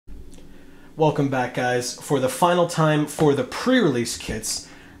Welcome back, guys, for the final time for the pre-release kits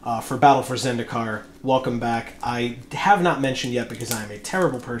for Battle for Zendikar. Welcome back. I have not mentioned yet because I am a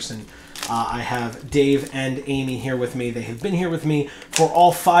terrible person. I have Dave and Amy here with me. They have been here with me for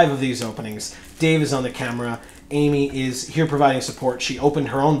all 5 of these openings. Dave is on the camera. Amy is here providing support. She opened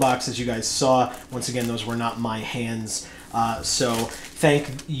her own box, as you guys saw. Once again, those were not my hands. So thank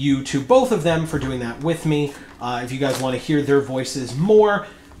you to both of them for doing that with me. If you guys want to hear their voices more,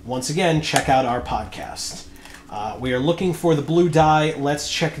 once again, check out our podcast. We are looking for the blue die. Let's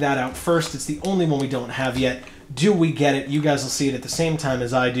check that out first. It's the only one we don't have yet. Do we get it? You guys will see it at the same time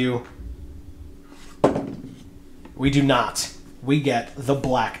as I do. We do not. We get the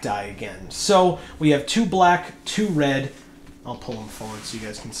black die again. So we have 2 black, 2 red. I'll pull them forward so you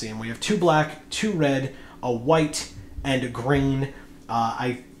guys can see them. We have 2 black, 2 red, a white, and a green.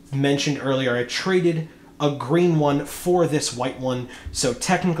 I mentioned earlier I traded a green one for this white one, so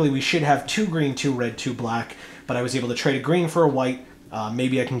technically we should have 2 green, 2 red, 2 black, but I was able to trade a green for a white.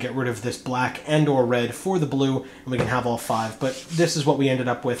 Maybe I can get rid of this black and or red for the blue, and we can have all 5, but this is what we ended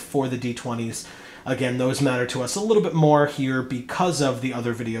up with for the D20s. Again, those matter to us a little bit more here because of the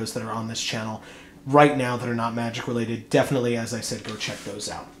other videos that are on this channel right now that are not Magic related. Definitely, as I said, go check those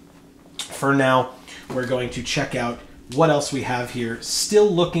out. For now, we're going to check out what else we have here. Still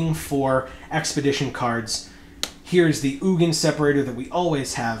looking for Expedition cards. Here's the Ugin separator that we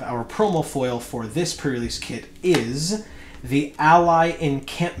always have. Our promo foil for this pre-release kit is the Ally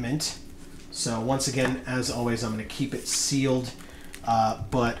Encampment. So once again, as always, I'm going to keep it sealed.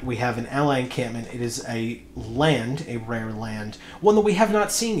 But we have an Ally Encampment. It is a land, a rare land, one that we have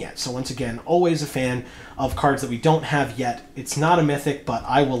not seen yet. So once again, always a fan of cards that we don't have yet. It's not a mythic, but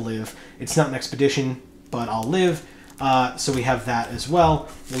I will live. It's not an expedition, but I'll live. So we have that as well.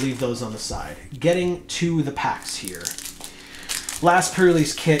 We'll leave those on the side. Getting to the packs here. Last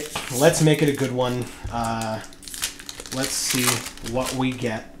pre-release kit. Let's make it a good one. Let's see what we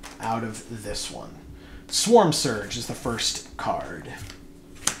get out of this one. Swarm Surge is the first card.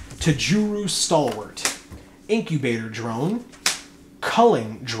 Tajuru Stalwart. Incubator Drone.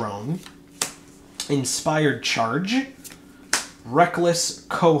 Culling Drone. Inspired Charge. Reckless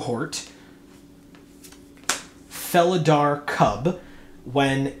Cohort. Felidar Cub.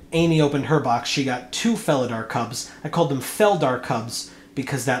 When Amy opened her box, she got 2 Felidar Cubs. I called them Feldar Cubs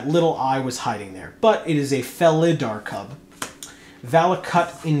because that little eye was hiding there. But it is a Felidar Cub.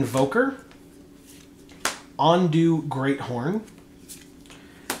 Valakut Invoker. Ondu Greathorn.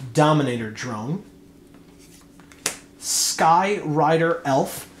 Dominator Drone. Sky Rider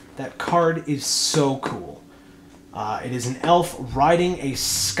Elf. That card is so cool. It is an elf riding a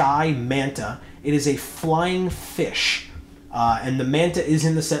sky manta. It is a flying fish. And the manta is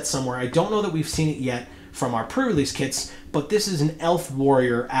in the set somewhere. I don't know that we've seen it yet from our pre-release kits, but this is an elf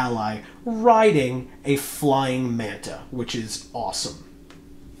warrior ally riding a flying manta, which is awesome.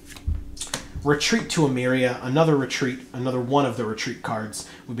 Retreat to Emeria, another retreat, another one of the retreat cards.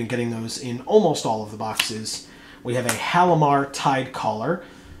 We've been getting those in almost all of the boxes. We have a Halimar Tide Caller,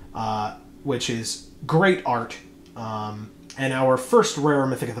 which is great art. And our first rare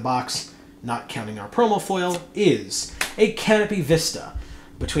mythic of the box, not counting our promo foil, is a Canopy Vista.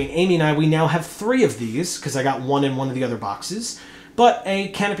 Between Amy and I, we now have 3 of these, because I got 1 in one of the other boxes. But a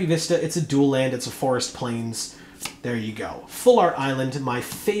Canopy Vista, it's a dual land, it's a Forest Plains. There you go. Full Art Island, my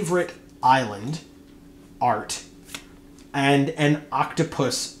favorite island art, and an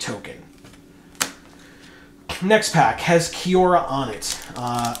octopus token. Next pack has Kiora on it.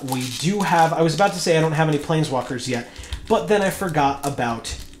 We do have, I was about to say I don't have any Planeswalkers yet, but then I forgot about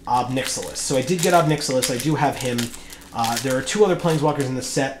Obnixilis. So I did get Obnixilis, I do have him. There are 2 other Planeswalkers in the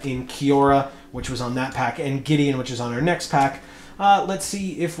set, in Kiora, which was on that pack, and Gideon, which is on our next pack. Let's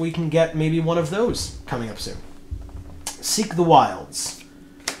see if we can get maybe one of those coming up soon. Seek the Wilds.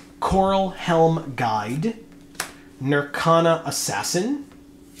 Coral Helm Guide, Nirkana Assassin,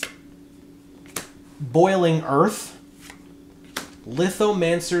 Boiling Earth,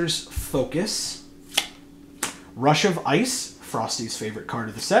 Lithomancer's Focus, Rush of Ice, Frosty's favorite card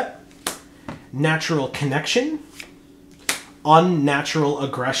of the set, Natural Connection, Unnatural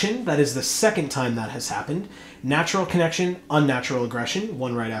Aggression, that is the second time that has happened, Natural Connection, Unnatural Aggression,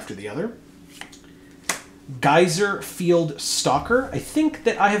 one right after the other, Geyser Field Stalker. I think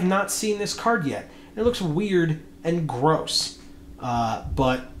that I have not seen this card yet. It looks weird and gross.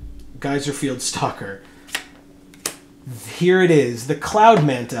 But Geyser Field Stalker. Here it is. The Cloud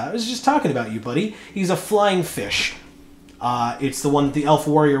Manta. I was just talking about you, buddy. He's a flying fish. It's the one that the Elf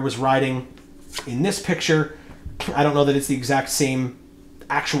Warrior was riding in this picture. I don't know that it's the exact same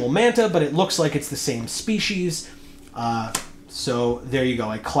actual manta, but it looks like it's the same species. So there you go,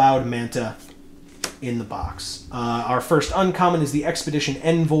 a Cloud Manta in the box. Our first uncommon is the Expedition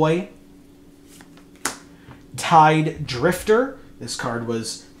Envoy. Tide Drifter. This card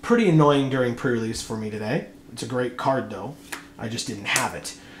was pretty annoying during pre-release for me today. It's a great card, though. I just didn't have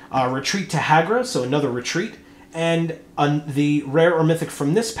it. Retreat to Hagra, so another retreat. And the rare or mythic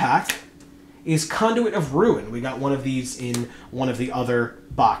from this pack is Conduit of Ruin. We got one of these in one of the other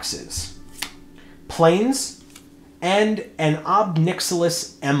boxes. Plains and an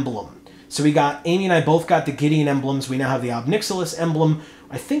Obnixilis emblem. So we got, Amy and I both got the Gideon emblems. We now have the Obnixilis emblem.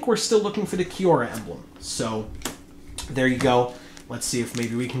 I think we're still looking for the Kiora emblem. So there you go. Let's see if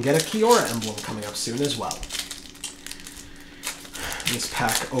maybe we can get a Kiora emblem coming up soon as well. This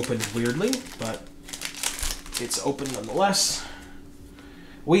pack opened weirdly, but it's open nonetheless.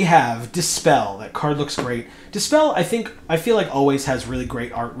 We have Dispel. That card looks great. Dispel, I feel like always has really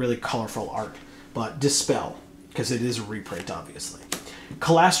great art, really colorful art. But Dispel, because it is a reprint, obviously.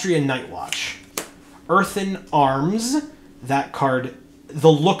 Calastria Nightwatch. Earthen Arms. That card,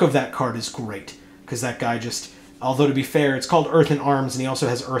 the look of that card is great. Because that guy just, although to be fair, it's called Earthen Arms, and he also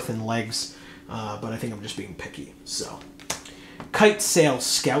has earthen legs. But I think I'm just being picky, so. Kite Sail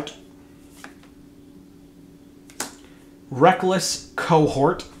Scout. Reckless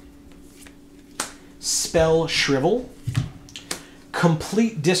Cohort. Spell Shrivel.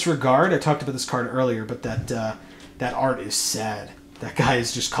 Complete Disregard. I talked about this card earlier, but that art is sad. That guy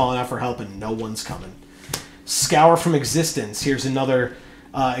is just calling out for help and no one's coming. Scour from Existence. Here's another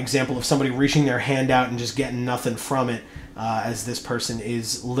example of somebody reaching their hand out and just getting nothing from it, as this person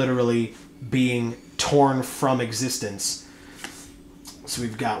is literally being torn from existence. So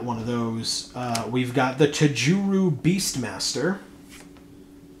we've got one of those. We've got the Tajuru Beastmaster.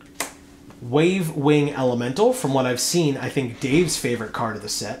 Wave Wing Elemental. From what I've seen, I think Dave's favorite card of the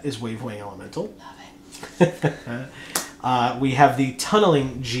set is Wave Wing Elemental. Love it. We have the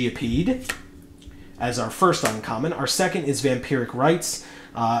Tunneling Geopede as our first uncommon. Our second is Vampiric Rites.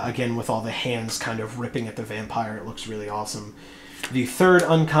 Again, with all the hands kind of ripping at the vampire. It looks really awesome. The third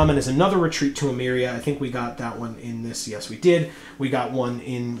uncommon is another Retreat to Emeria. I think we got that one in this. Yes, we did. We got one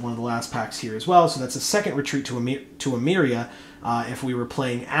in one of the last packs here as well. So that's a second Retreat to Emeria. If we were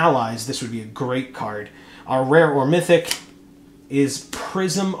playing allies, this would be a great card. Our rare or mythic is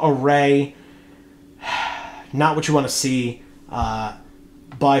Prism Array. Not what you want to see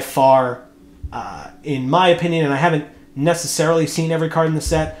by far, in my opinion, and I haven't necessarily seen every card in the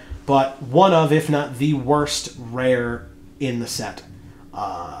set, but one of, if not the worst rare in the set.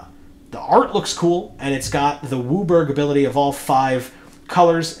 The art looks cool, and it's got the Wooburg ability of all 5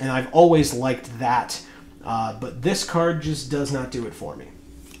 colors, and I've always liked that. But this card just does not do it for me.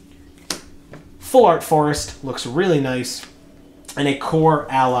 Full Art Forest looks really nice, and a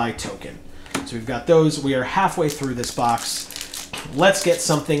core ally token. So we've got those. We are halfway through this box. Let's get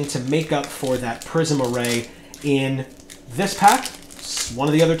something to make up for that Prism Array in this pack. One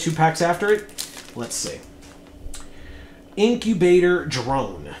of the other 2 packs after it. Let's see. Incubator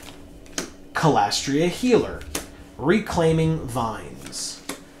Drone. Calastria Healer. Reclaiming Vines.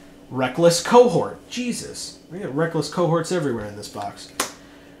 Reckless Cohort. Jesus. We got Reckless Cohorts everywhere in this box.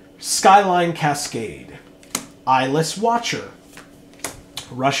 Skyline Cascade. Eyeless Watcher.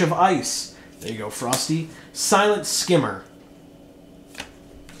 Rush of Ice. There you go, Frosty. Silent Skimmer.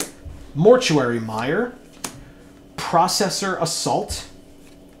 Mortuary Mire. Processor Assault.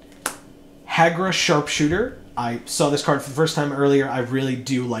 Hagra Sharpshooter. I saw this card for the first time earlier. I really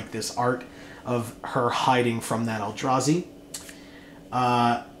do like this art of her hiding from that Eldrazi.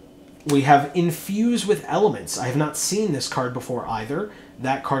 We have Infuse with Elements. I have not seen this card before either.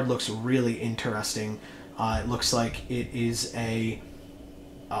 That card looks really interesting. It looks like it is a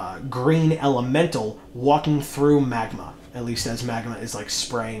green elemental walking through magma, at least as magma is like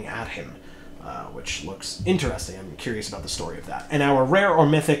spraying at him, which looks interesting. I'm curious about the story of that. And our rare or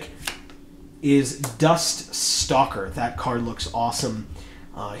mythic is Dust Stalker. That card looks awesome.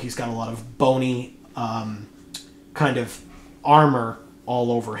 He's got a lot of bony kind of armor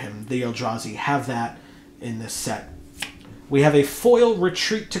all over him. The Eldrazi have that in this set. We have a foil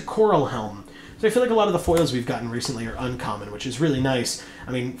Retreat to Coral Helm. So I feel like a lot of the foils we've gotten recently are uncommon, which is really nice.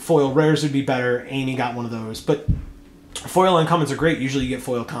 I mean, foil rares would be better. Amy got one of those, but foil uncommons are great. Usually you get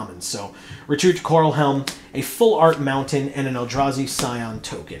foil commons. So Retreat to Coral Helm, a full art mountain, and an Eldrazi Scion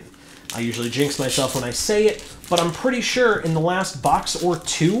token. I usually jinx myself when I say it, but I'm pretty sure in the last box or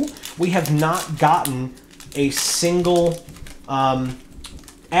 2, we have not gotten a single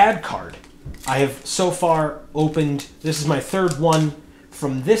ad card. I have so far opened, this is my 3rd one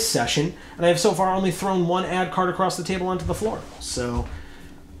from this session, and I have so far only thrown 1 ad card across the table onto the floor. So,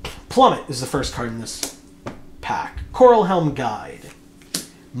 Plummet is the first card in this pack. Coral Helm Guide,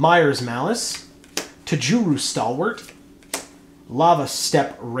 Myers Malice, Tajuru Stalwart, Lava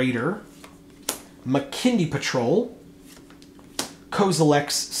Step Raider, McKindy Patrol,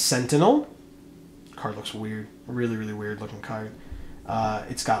 Kozilek's Sentinel. Card looks weird. Really, really weird looking card.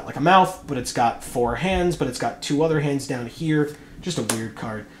 It's got like a mouth, but it's got 4 hands, but it's got 2 other hands down here. Just a weird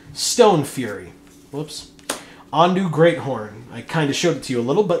card. Stone Fury. Whoops. Ondu Greathorn. I kind of showed it to you a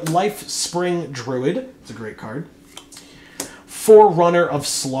little, but Life Spring Druid. It's a great card. Forerunner of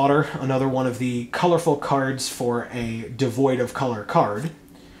Slaughter. Another one of the colorful cards for a devoid of color card.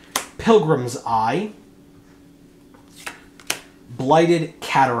 Pilgrim's Eye. Blighted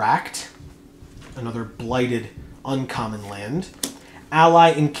Cataract. Another blighted uncommon land. Ally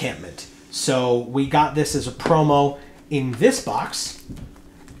Encampment. So we got this as a promo in this box,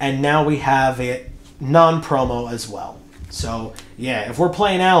 and now we have it non-promo as well. So yeah, if we're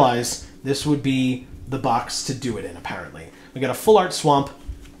playing allies, this would be the box to do it in, apparently. We got a Full Art Swamp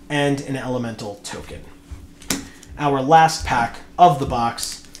and an Elemental token. Our last pack of the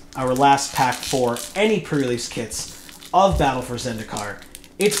box, our last pack for any pre-release kits of Battle for Zendikar.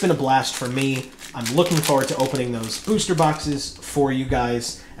 It's been a blast for me. I'm looking forward to opening those booster boxes for you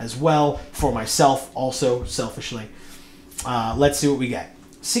guys as well, for myself also, selfishly. Let's see what we get.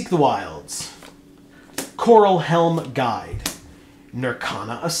 Seek the Wilds, Coral Helm Guide,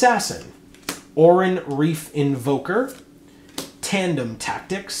 Nirkana Assassin, Orin Reef Invoker, Tandem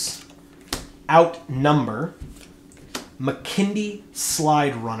Tactics, Outnumber, McKindy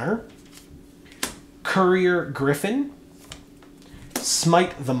Slide Runner, Courier Griffin,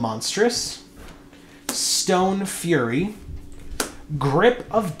 Smite the Monstrous, Stone Fury, Grip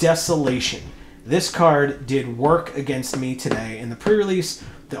of Desolation. This card did work against me today in the pre-release.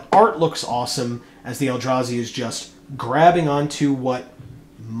 The art looks awesome as the Eldrazi is just grabbing onto what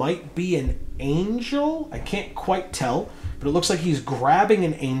might be an angel. I can't quite tell, but it looks like he's grabbing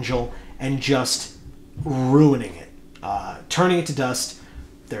an angel and just ruining it, turning it to dust.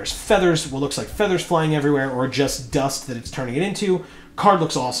 There's feathers, what looks like feathers flying everywhere, or just dust that it's turning it into. Card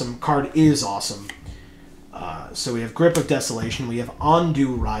looks awesome. Card is awesome. So we have Grip of Desolation. We have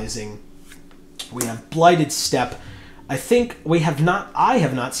Ondu Rising. We have Blighted Step. I think I have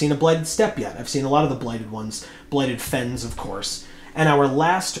not seen a Blighted Step yet. I've seen a lot of the Blighted ones. Blighted Fens, of course. And our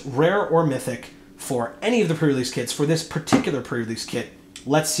last rare or mythic for any of the pre-release kits, for this particular pre-release kit,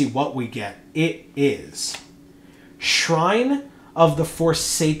 let's see what we get. It is Shrine of the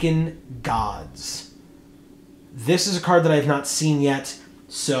Forsaken Gods. This is a card that I have not seen yet,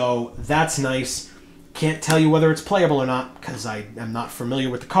 so that's nice. Can't tell you whether it's playable or not, because I am not familiar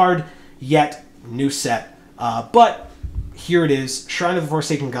with the card yet. New set. But here it is. Shrine of the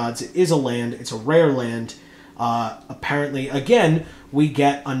Forsaken Gods. It is a land. It's a rare land. Apparently, again, we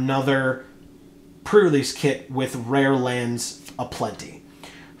get another pre-release kit with rare lands aplenty.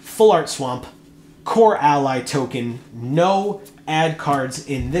 Full Art Swamp. Core Ally token. No add cards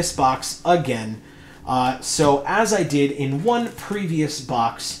in this box again. So as I did in one previous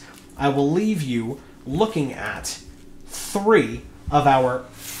box, I will leave you looking at 3 of our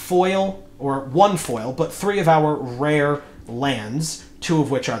foil, or 1 foil, but 3 of our rare lands, 2 of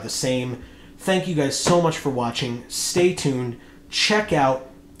which are the same. Thank you guys so much for watching. Stay tuned. Check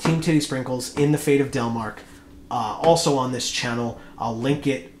out Team Titty Sprinkles in the Fate of Delmark, also on this channel. I'll link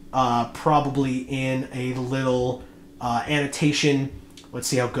it probably in a little annotation. Let's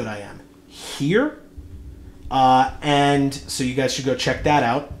see how good I am here. And so you guys should go check that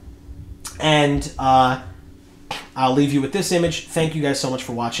out. And I'll leave you with this image. Thank you guys so much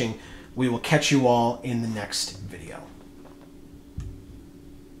for watching. We will catch you all in the next video.